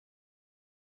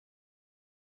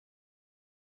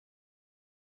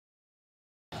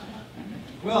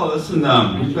Well, listen,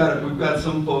 we've got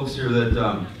some folks here that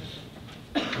are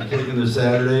taking their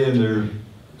Saturday and their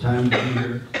time to be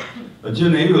here.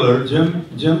 Jim Abeler,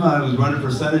 Jim was running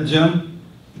for Senate. Jim,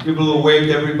 give a little wave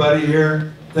to everybody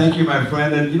here. Thank you, my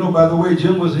friend. And you know, by the way,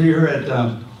 Jim was here at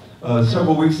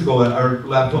several weeks ago at our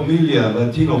La Familia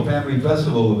Latino Family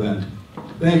Festival event.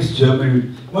 Thanks,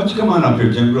 Jim. Why don't you come on up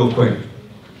here, Jim, real quick,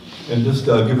 and just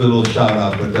give it a little shout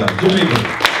out. But Jim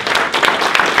Abeler.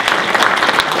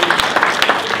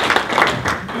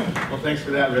 Thanks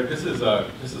for that, Rick. This is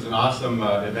an awesome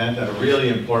event and a really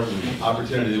important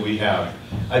opportunity that we have.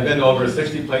 I've been to over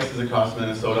 60 places across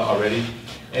Minnesota already,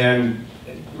 and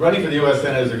running for the U.S.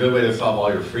 Senate is a good way to solve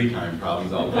all your free time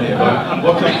problems, I'll tell you. But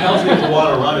what compels me to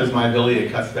want to run is my ability to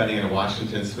cut spending in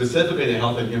Washington, specifically the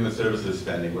Health and Human Services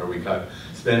spending, where we cut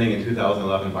spending in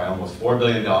 2011 by almost $4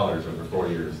 billion over 4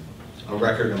 years, a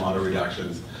record amount of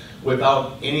reductions,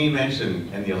 without any mention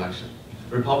in the election.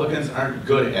 Republicans aren't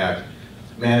good at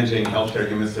managing healthcare,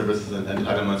 human services, and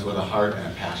entitlements with a heart and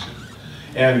a passion.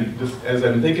 And this, as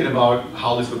I'm thinking about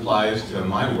how this applies to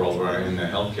my world, where I'm in the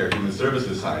healthcare, human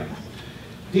services side,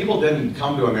 people didn't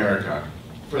come to America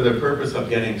for the purpose of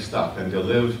getting stuff and to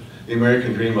live the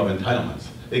American dream of entitlements.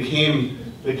 They came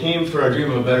for a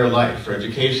dream of a better life, for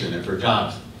education and for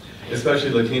jobs, especially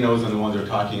Latinos and the ones we're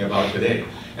talking about today.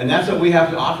 And that's what we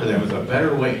have to offer them, is a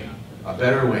better way, a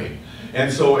better way.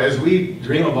 And so as we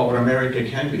dream about what America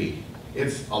can be,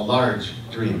 it's a large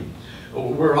dream.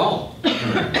 We're all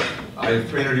immigrants.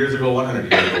 300 years ago,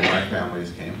 100 years ago, my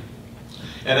families came.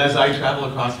 And as I travel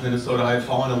across Minnesota, I've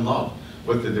fallen in love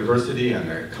with the diversity and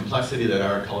the complexity that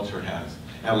our culture has,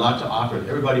 and a lot to offer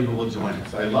everybody who will join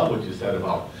us. I love what you said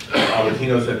about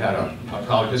Latinos have had a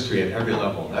proud history at every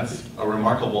level. That's a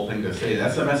remarkable thing to say.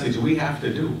 That's a message we have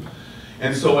to do.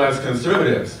 And so as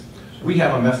conservatives, we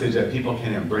have a message that people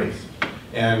can embrace,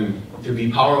 and to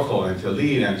be powerful and to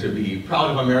lead and to be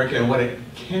proud of America and what it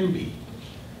can be.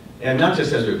 And not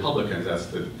just as Republicans, that's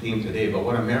the theme today, but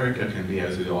what America can be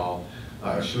as we all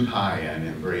shoot high and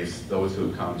embrace those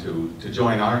who come to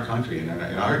join our country and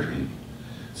in our dream.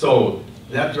 So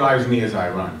that drives me as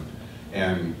I run.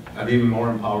 And I'm even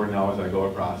more empowered now as I go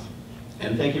across.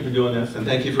 And thank you for doing this, and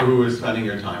thank you for who is spending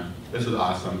your time. This is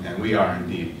awesome, and we are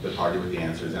indeed the party with the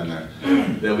answers, and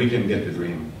that we can get the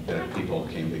dream that people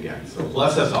came to get. So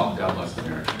bless us all. God bless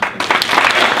America.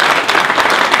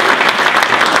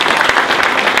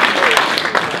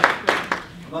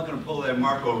 I'm not going to pull that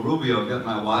Marco Rubio, get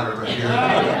my water right here.